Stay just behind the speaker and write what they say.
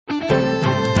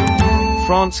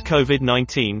France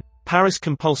COVID-19, Paris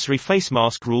compulsory face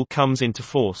mask rule comes into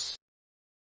force.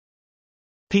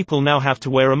 People now have to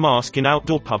wear a mask in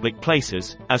outdoor public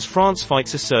places, as France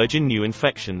fights a surge in new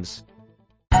infections.